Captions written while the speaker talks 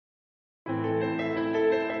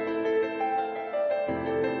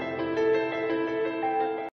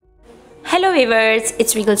Hello viewers,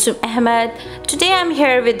 it's me Kulsum Ahmed. Today I'm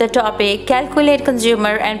here with the topic calculate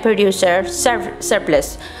consumer and producer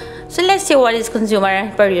surplus. So let's see what is consumer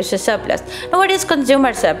and producer surplus. Now what is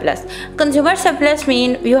consumer surplus? Consumer surplus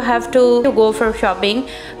means you have to go for shopping.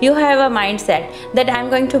 You have a mindset that I'm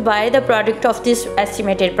going to buy the product of this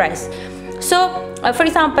estimated price. So for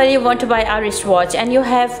example, you want to buy a wristwatch and you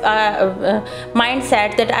have a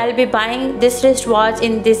mindset that I'll be buying this wristwatch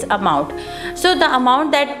in this amount. So the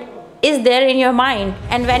amount that is there in your mind,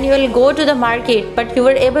 and when you will go to the market but you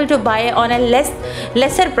were able to buy on a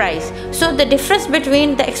lesser price, so the difference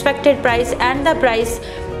between the expected price and the price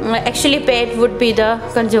actually paid would be the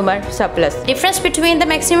consumer surplus. Difference between the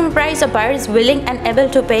maximum price a buyer is willing and able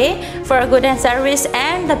to pay for a good and service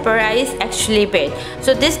and the price actually paid.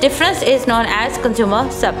 So this difference is known as consumer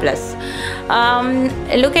surplus.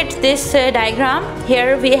 Look at this diagram.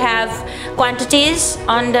 Here we have quantities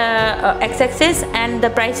on the x-axis and the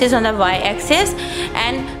prices on the y-axis,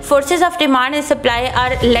 and forces of demand and supply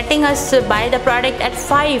are letting us buy the product at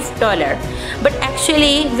 $5, but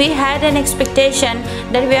actually we had an expectation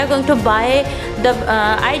that we are going to buy the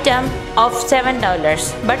item of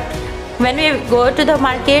 $7, but when we go to the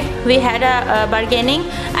market we had a bargaining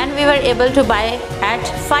and we were able to buy at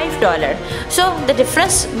 $5. So the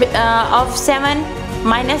difference of 7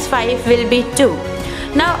 minus 5 will be 2.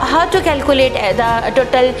 Now how to calculate the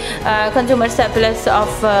total consumer surplus of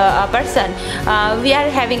a person? We are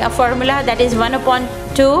having a formula that is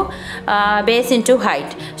 1/2 base into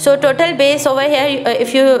height. So total base over here,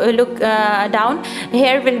 if you look down,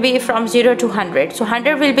 here will be from 0 to 100. So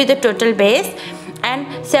 100 will be the total base, and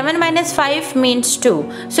 7 minus 5 means 2.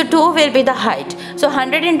 So 2 will be the height. So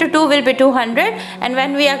 100 into 2 will be 200, and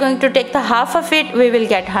when we are going to take the half of it, we will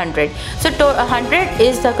get 100. So 100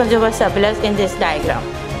 is the consumer surplus in this diagram.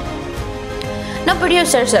 Now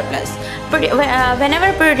producer surplus.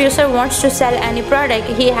 Whenever producer wants to sell any product,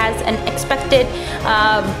 he has an expected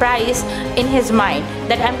price in his mind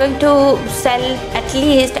that I'm going to sell at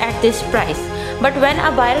least at this price. But when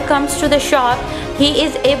a buyer comes to the shop, he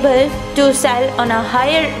is able to sell on a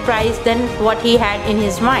higher price than what he had in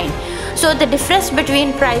his mind. So the difference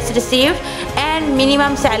between price received and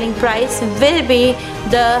minimum selling price will be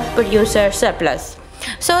the producer surplus.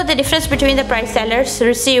 So the difference between the price sellers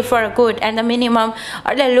receive for a good and the minimum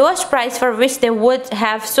or the lowest price for which they would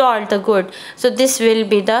have sold the good, so this will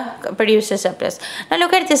be the producer surplus. Now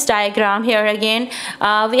look at this diagram. Here again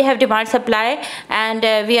we have demand supply, and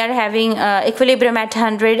we are having equilibrium at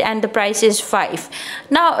 100 and the price is 5.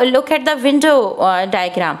 Now look at the window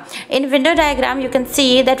diagram. In window diagram you can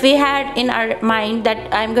see that we had in our mind that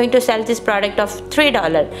I'm going to sell this product of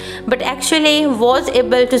 $3, but actually was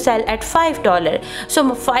able to sell at $5. So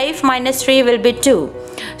 5 minus 3 will be 2.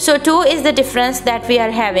 So 2 is the difference that we are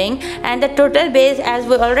having, and the total base, as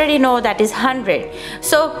we already know, that is 100.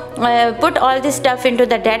 So put all this stuff into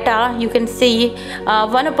the data. You can see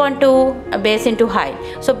 1/2 base into height.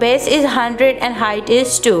 So base is 100 and height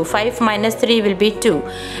is 2. 5 minus 3 will be 2,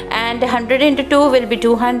 and 100 into 2 will be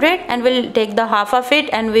 200, and we'll take the half of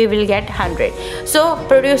it and we will get 100. So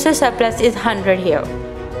producer surplus is 100 here.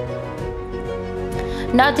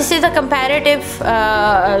 Now this is a comparative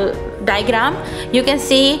diagram. You can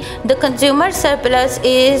see the consumer surplus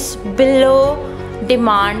is below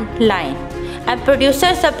demand line and producer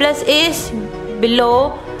surplus is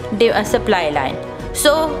below the supply line.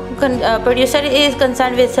 So producer is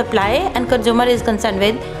concerned with supply and consumer is concerned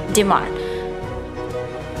with demand.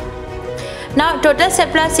 Now total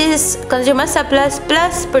surplus is consumer surplus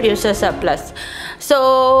plus producer surplus. So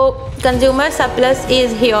consumer surplus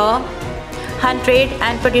is here 100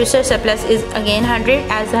 and producer surplus is again 100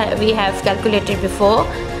 as we have calculated before.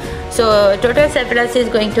 So total surplus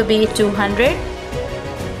is going to be 200,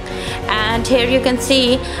 and here you can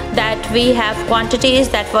see that we have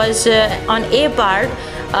quantities that was on A part.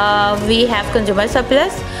 We have consumer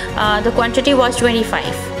surplus. The quantity was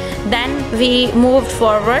 25. Then we moved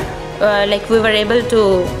forward, like we were able to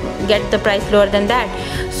get the price lower than that,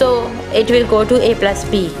 so it will go to A plus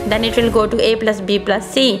B, then it will go to A plus B plus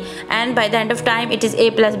C, and by the end of time it is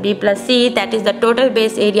A plus B plus C. That is the total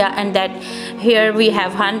base area, and that here we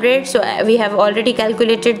have 100. So we have already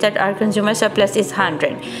calculated that our consumer surplus is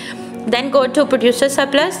 100. Then go to producer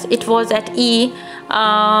surplus. It was at E,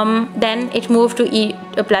 then it moved to E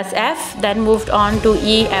plus F, then moved on to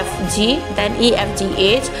E F G, then E F G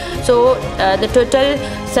H. So the total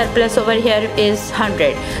surplus over here is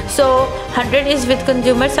 100. So 100 is with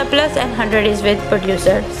consumer surplus and 100 is with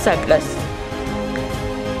producer surplus.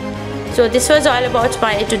 So this was all about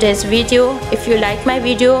my today's video. If you like my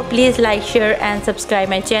video, please like, share and subscribe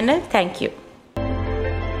my channel. Thank you.